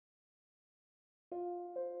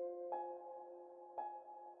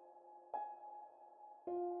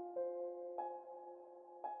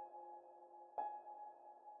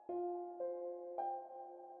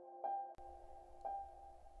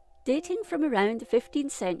Dating from around the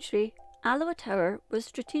 15th century, Alloa Tower was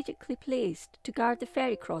strategically placed to guard the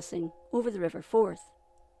ferry crossing over the River Forth.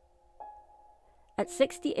 At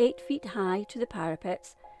 68 feet high to the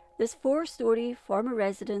parapets, this 4-storey former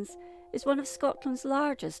residence is one of Scotland's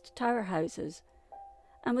largest tower houses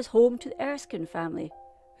and was home to the Erskine family,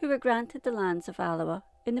 who were granted the lands of Alloa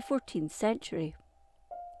in the 14th century.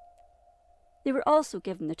 They were also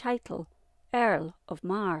given the title Earl of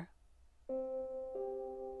Mar.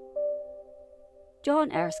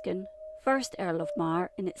 John Erskine, first Earl of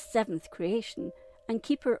Mar in its 7th creation and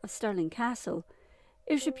keeper of Stirling Castle,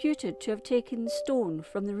 is reputed to have taken stone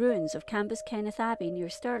from the ruins of Cambus Kenneth Abbey near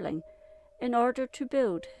Stirling in order to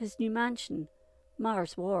build his new mansion,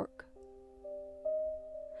 Mar's Walk.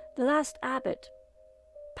 The last abbot,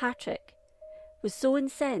 Patrick, was so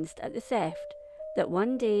incensed at the theft that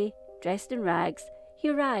one day, dressed in rags, he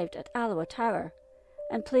arrived at Alloa Tower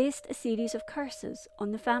and placed a series of curses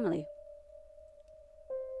on the family.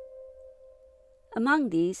 Among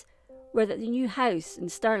these were that the new house in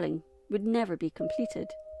Stirling would never be completed,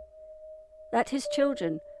 that his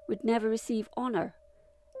children would never receive honour,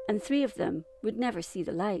 and 3 of them would never see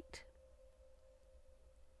the light.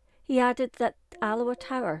 He added that Alloa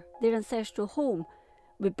Tower, their ancestral home,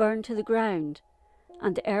 would burn to the ground,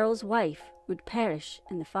 and the Earl's wife would perish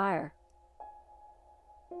in the fire.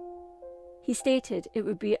 He stated it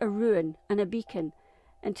would be a ruin and a beacon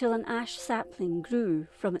until an ash sapling grew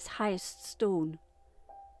from its highest stone.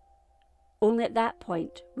 Only at that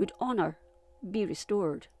point would honour be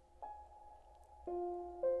restored.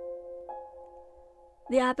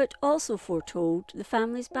 The abbot also foretold the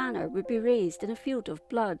family's banner would be raised in a field of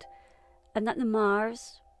blood, and that the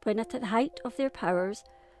Mars, when at the height of their powers,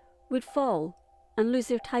 would fall and lose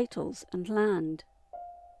their titles and land.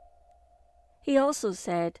 He also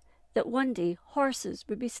said that one day horses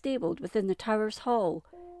would be stabled within the tower's hall,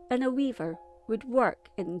 and a weaver would work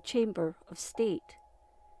in the chamber of state.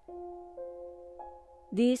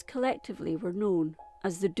 These collectively were known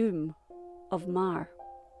as the Doom of Mar.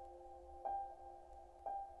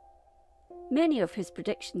 Many of his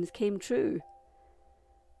predictions came true.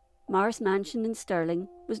 Mar's mansion in Stirling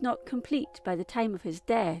was not complete by the time of his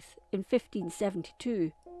death in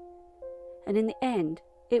 1572, and in the end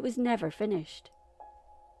it was never finished.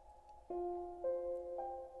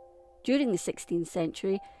 During the 16th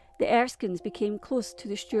century, the Erskines became close to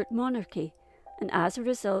the Stuart monarchy, and as a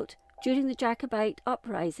result, during the Jacobite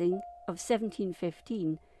uprising of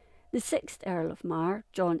 1715, the 6th Earl of Mar,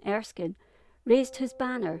 John Erskine, raised his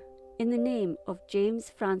banner in the name of James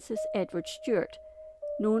Francis Edward Stuart,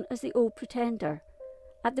 known as the Old Pretender,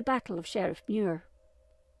 at the Battle of Sheriffmuir.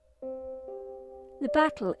 The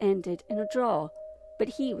battle ended in a draw, but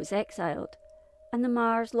he was exiled, and the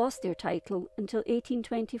Mars lost their title until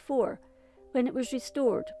 1824, when it was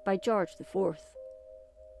restored by George IV.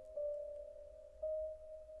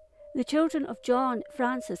 The children of John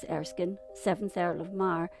Francis Erskine, 7th Earl of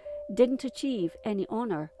Mar, didn't achieve any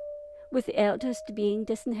honour, with the eldest being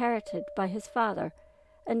disinherited by his father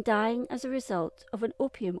and dying as a result of an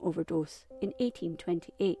opium overdose in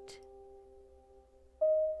 1828.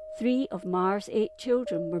 3 of Mar's 8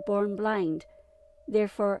 children were born blind,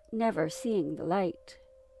 therefore never seeing the light.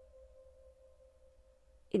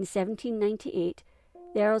 In 1798,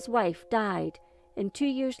 the Earl's wife died, and 2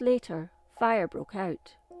 years later, fire broke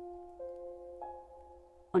out.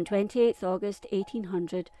 On 28 August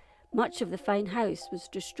 1800, much of the fine house was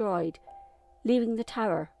destroyed, leaving the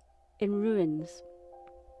tower in ruins.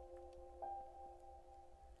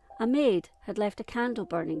 A maid had left a candle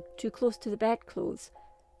burning too close to the bedclothes,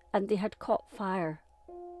 and they had caught fire.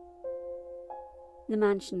 The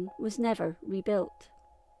mansion was never rebuilt.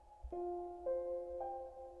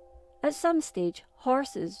 At some stage,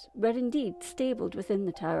 horses were indeed stabled within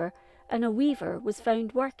the tower, and a weaver was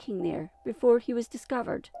found working there before he was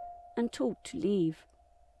discovered and told to leave.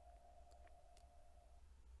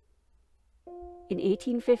 In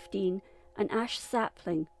 1815, an ash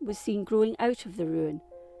sapling was seen growing out of the ruin,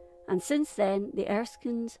 and since then the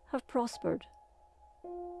Erskines have prospered.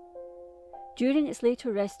 During its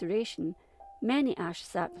later restoration, many ash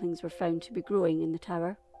saplings were found to be growing in the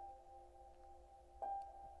tower.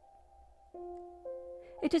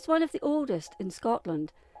 It is one of the oldest in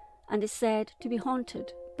Scotland and is said to be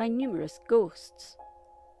haunted by numerous ghosts.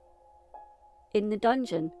 In the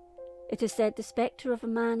dungeon, it is said the spectre of a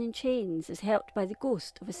man in chains is helped by the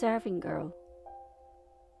ghost of a serving girl.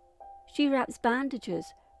 She wraps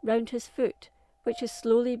bandages round his foot, which is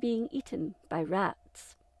slowly being eaten by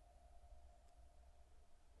rats.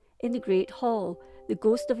 In the Great Hall, the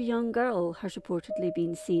ghost of a young girl has reportedly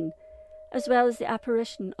been seen, as well as the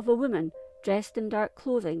apparition of a woman dressed in dark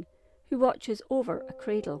clothing who watches over a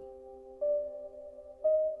cradle.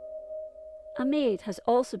 A maid has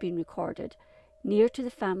also been recorded near to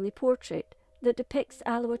the family portrait that depicts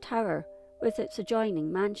Alloa Tower with its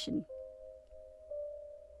adjoining mansion.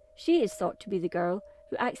 She is thought to be the girl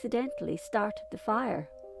who accidentally started the fire.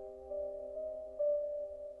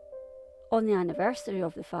 On the anniversary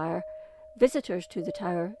of the fire, visitors to the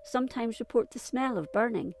tower sometimes report the smell of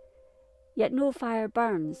burning, yet no fire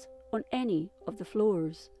burns on any of the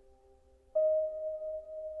floors.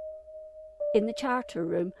 In the charter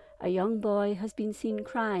room, a young boy has been seen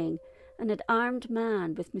crying, and an armed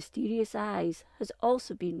man with mysterious eyes has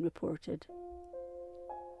also been reported.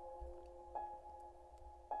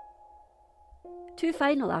 Two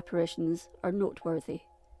final apparitions are noteworthy.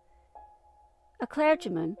 A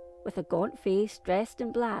clergyman with a gaunt face dressed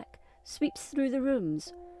in black sweeps through the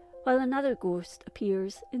rooms, while another ghost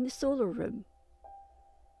appears in the solar room.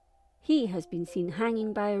 He has been seen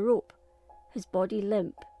hanging by a rope, his body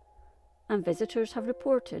limp, and visitors have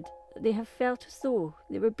reported that they have felt as though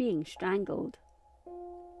they were being strangled.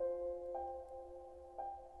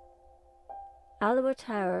 Alloa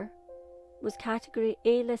Tower was Category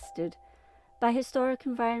A listed by Historic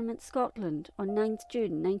Environment Scotland on 9th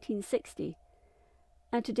June 1960,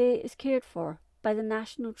 and today is cared for by the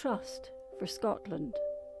National Trust for Scotland.